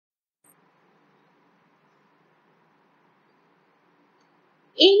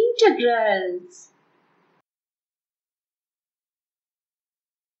Integrals.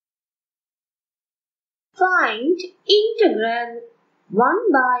 Find integral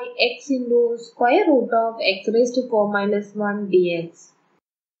 1 by x into square root of x raised to 4 minus 1 dx.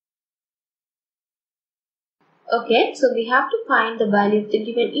 Okay, so we have to find the value of the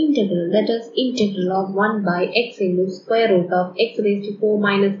given integral, that is integral of 1 by x into square root of x raised to 4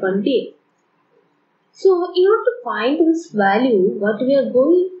 minus 1 dx. So in order to find this value, what we are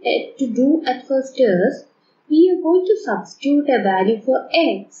going to do at first is, we are going to substitute a value for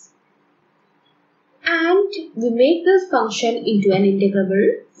x and we make this function into an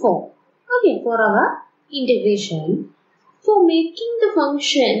integrable form. Okay, for our integration, for making the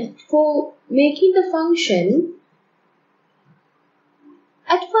function,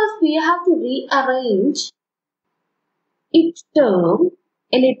 at first we have to rearrange its term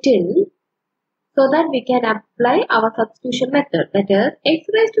a little so that we can apply our substitution method. That is, x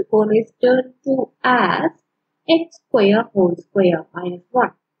raised to 4 is turned to as x square whole square minus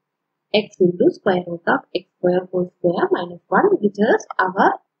 1. X into square root of x square whole square minus 1, which is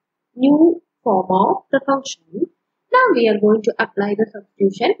our new form of the function. Now we are going to apply the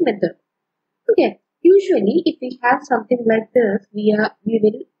substitution method. Okay, usually if we have something like this, we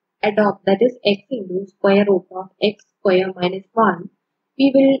will adopt, that is x into square root of x square minus 1.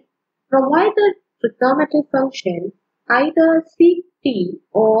 We will provide the trigonometric function either sec t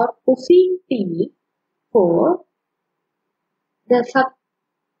or cosec t for the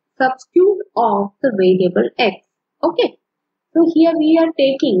substitute of the variable x. Okay, so here we are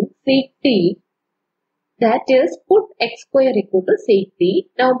taking sec t, that is put x square equal to sec t.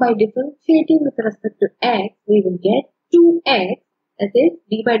 Now by differentiating with respect to x, we will get 2x, that is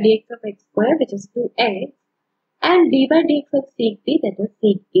d by dx of x square, which is 2x, and d by dx of sec t, that is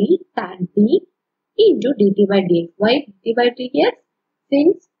sec t tan t into dt by dx. Why dt by dx?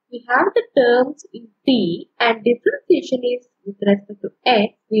 Since we have the terms in t and differentiation is with respect to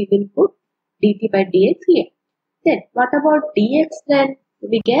x, we will put dt by dx here. Then what about dx then?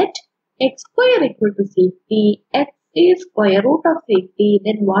 We get x square equal to sec t, x is square root of sec t.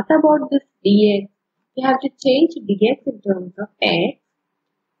 Then what about this dx? We have to change dx in terms of x.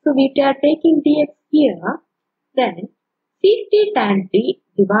 So we are taking dx here. Then sec t tan t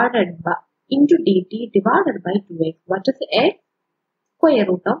divided by into dt divided by 2x. What is x? Square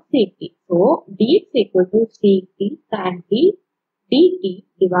root of sec t. So dx equal to sec t tan t dt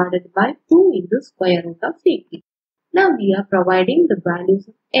divided by 2 into square root of sec t. Now we are providing the values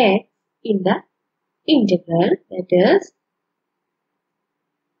of x in the integral, that is,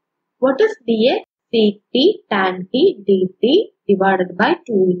 what is dx? Sec t tan t dt divided by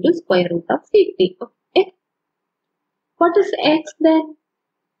 2 into square root of sec t. Okay. What is x then?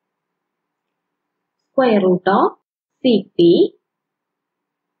 Square root of sec t.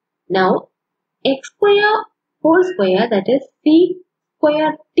 Now x square whole square, that is sec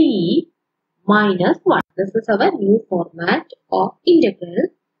square t minus 1. This is our new format of integral.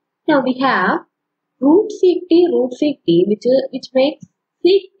 Now we have root sec t, which makes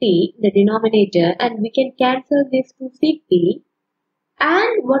sec t the denominator, and we can cancel this to sec t.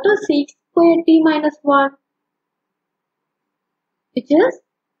 And what is sec square t minus 1? Which is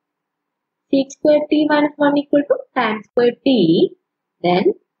sec square t minus 1 equal to tan square t.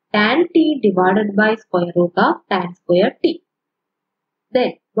 Then tan t divided by square root of tan square t.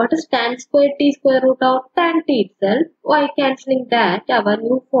 Then what is tan square t square root of tan t itself? By cancelling that, our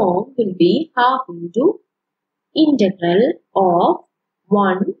new form will be half into integral of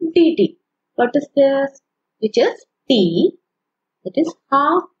 1 dt. What is this? Which is t, that is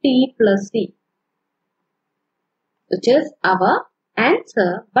half t plus c, which is our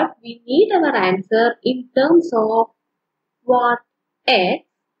answer. But we need our answer in terms of what? X.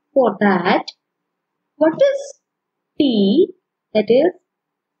 For that, what is t? That is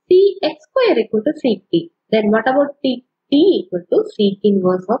x square equal to sec t. Then what about t? T equal to sec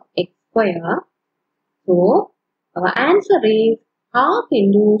inverse of x square. So our answer is half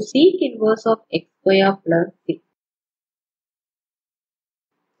into sec inverse of x square plus c.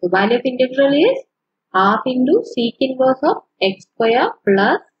 So value of integral is half into sec inverse of x square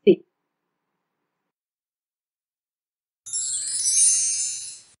plus